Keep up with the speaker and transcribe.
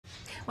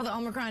Well, the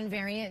Omicron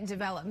variant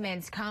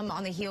developments come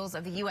on the heels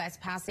of the U.S.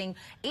 passing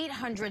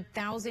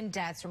 800,000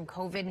 deaths from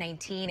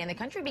COVID-19, and the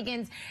country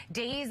begins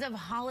days of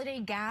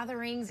holiday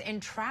gatherings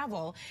and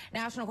travel.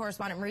 National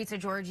correspondent Maritza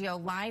Giorgio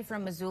live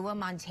from Missoula,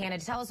 Montana,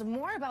 to tell us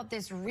more about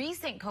this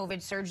recent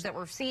COVID surge that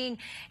we're seeing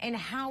and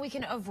how we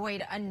can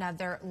avoid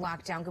another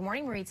lockdown. Good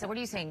morning, Maritza. What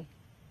are you saying?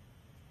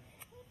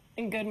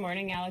 Good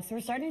morning, Alex.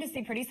 We're starting to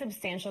see pretty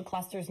substantial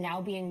clusters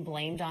now being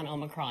blamed on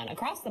Omicron.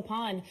 Across the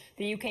pond,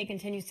 the UK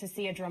continues to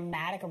see a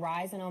dramatic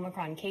rise in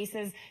Omicron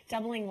cases,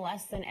 doubling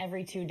less than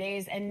every 2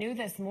 days. And new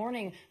this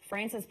morning,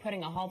 France is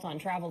putting a halt on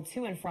travel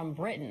to and from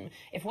Britain.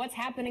 If what's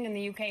happening in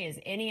the UK is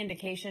any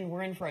indication,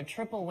 we're in for a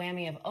triple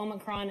whammy of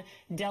Omicron,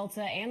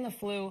 Delta, and the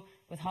flu,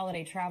 with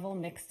holiday travel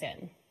mixed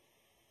in.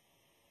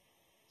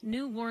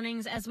 New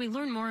warnings as we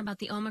learn more about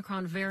the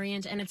Omicron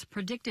variant and its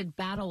predicted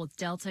battle with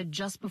Delta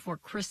just before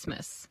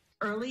Christmas.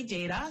 Early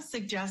data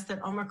suggests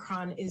that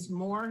Omicron is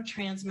more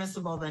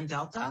transmissible than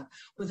Delta,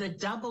 with a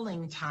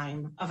doubling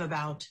time of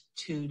about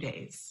 2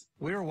 days.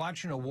 We are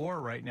watching a war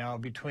right now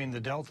between the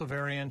Delta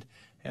variant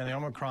and the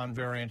Omicron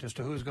variant as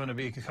to who's going to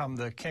become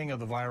the king of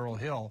the viral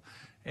hill.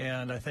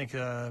 And I think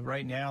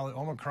right now,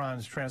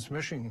 Omicron's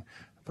transmission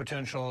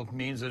potential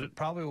means that it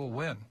probably will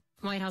win.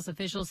 White House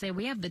officials say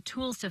we have the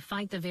tools to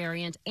fight the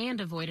variant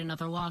and avoid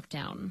another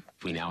lockdown.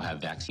 We now have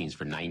vaccines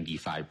for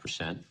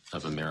 95%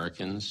 of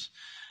Americans.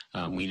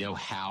 We know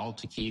how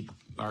to keep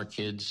our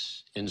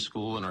kids in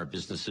school and our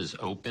businesses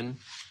open,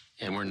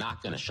 and we're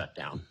not going to shut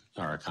down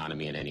our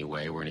economy in any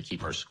way. We're going to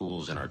keep our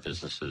schools and our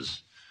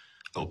businesses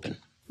open.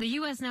 The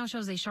U.S. now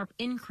shows a sharp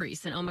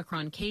increase in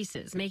Omicron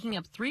cases, making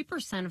up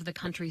 3% of the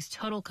country's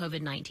total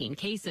COVID-19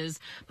 cases,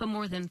 but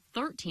more than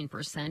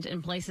 13%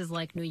 in places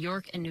like New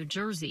York and New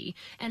Jersey.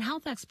 And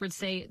health experts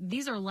say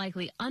these are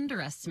likely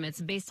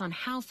underestimates based on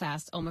how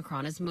fast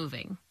Omicron is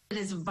moving. It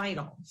is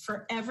vital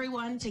for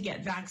everyone to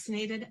get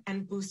vaccinated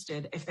and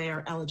boosted if they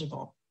are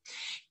eligible.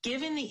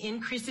 Given the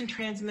increase in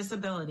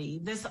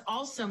transmissibility, this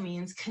also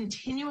means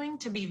continuing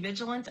to be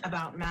vigilant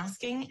about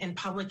masking in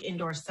public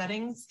indoor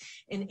settings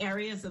in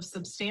areas of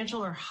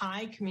substantial or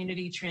high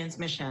community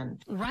transmission.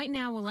 Right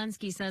now,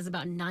 Walensky says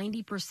about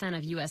 90%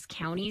 of U.S.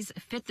 counties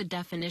fit the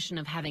definition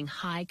of having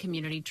high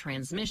community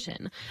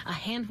transmission. A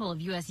handful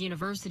of U.S.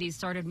 universities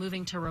started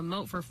moving to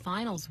remote for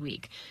finals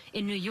week.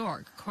 In New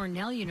York,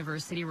 Cornell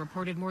University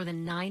reported more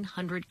than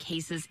 900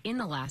 cases in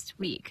the last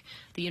week.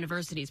 The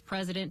university's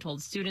president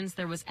told students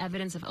there was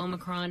evidence of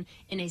Omicron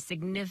in a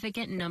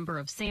significant number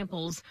of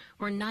samples,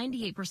 where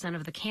 98%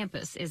 of the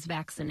campus is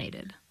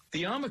vaccinated.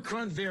 The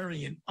Omicron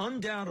variant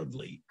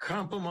undoubtedly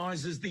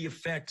compromises the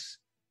effects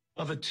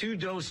of a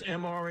 2-dose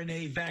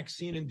mRNA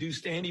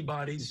vaccine-induced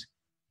antibodies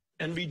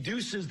and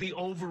reduces the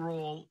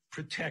overall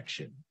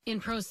protection. In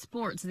pro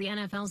sports, the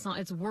NFL saw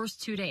its worst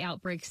 2-day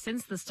outbreak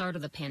since the start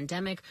of the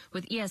pandemic,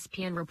 with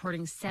ESPN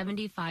reporting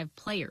 75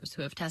 players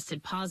who have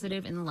tested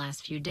positive in the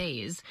last few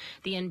days.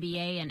 The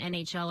NBA and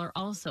NHL are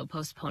also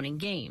postponing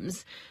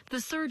games.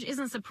 The surge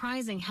isn't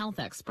surprising health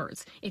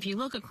experts. If you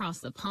look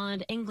across the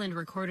pond, England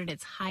recorded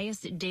its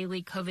highest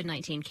daily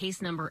COVID-19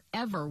 case number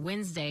ever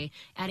Wednesday,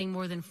 adding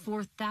more than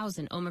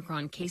 4,000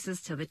 Omicron cases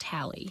to the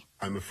tally.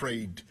 I'm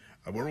afraid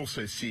we're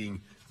also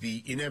seeing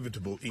the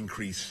inevitable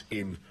increase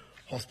in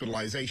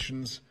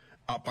hospitalizations,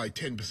 up by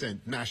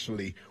 10%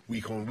 nationally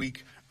week on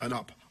week, and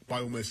up by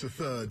almost a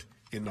third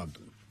in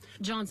London.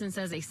 Johnson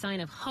says a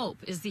sign of hope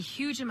is the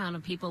huge amount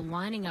of people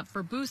lining up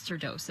for booster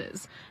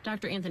doses.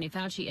 Dr. Anthony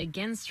Fauci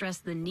again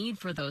stressed the need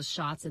for those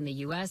shots in the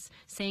U.S.,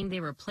 saying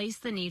they replace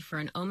the need for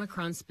an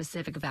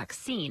Omicron-specific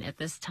vaccine at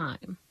this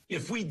time.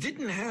 If we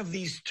didn't have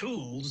these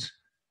tools,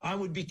 I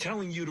would be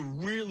telling you to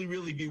really,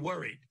 really be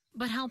worried.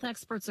 But health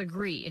experts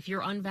agree if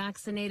you're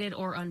unvaccinated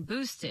or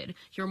unboosted,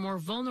 you're more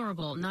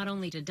vulnerable not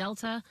only to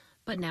Delta,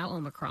 but now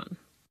Omicron.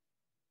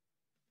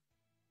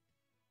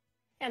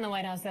 And the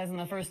White House says in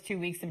the first 2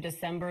 weeks of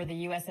December, the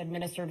U.S.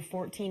 administered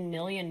 14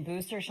 million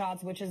booster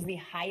shots, which is the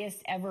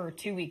highest ever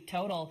 2-week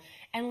total.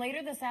 And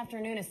later this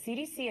afternoon, a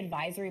CDC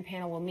advisory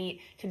panel will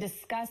meet to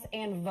discuss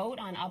and vote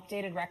on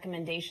updated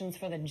recommendations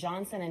for the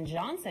Johnson &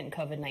 Johnson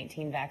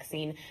COVID-19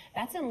 vaccine.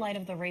 That's in light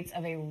of the rates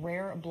of a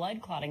rare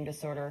blood clotting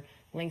disorder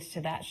linked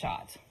to that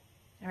shot.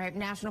 All right,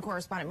 national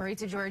correspondent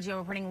Maritza Giorgio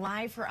reporting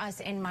live for us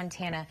in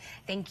Montana.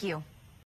 Thank you.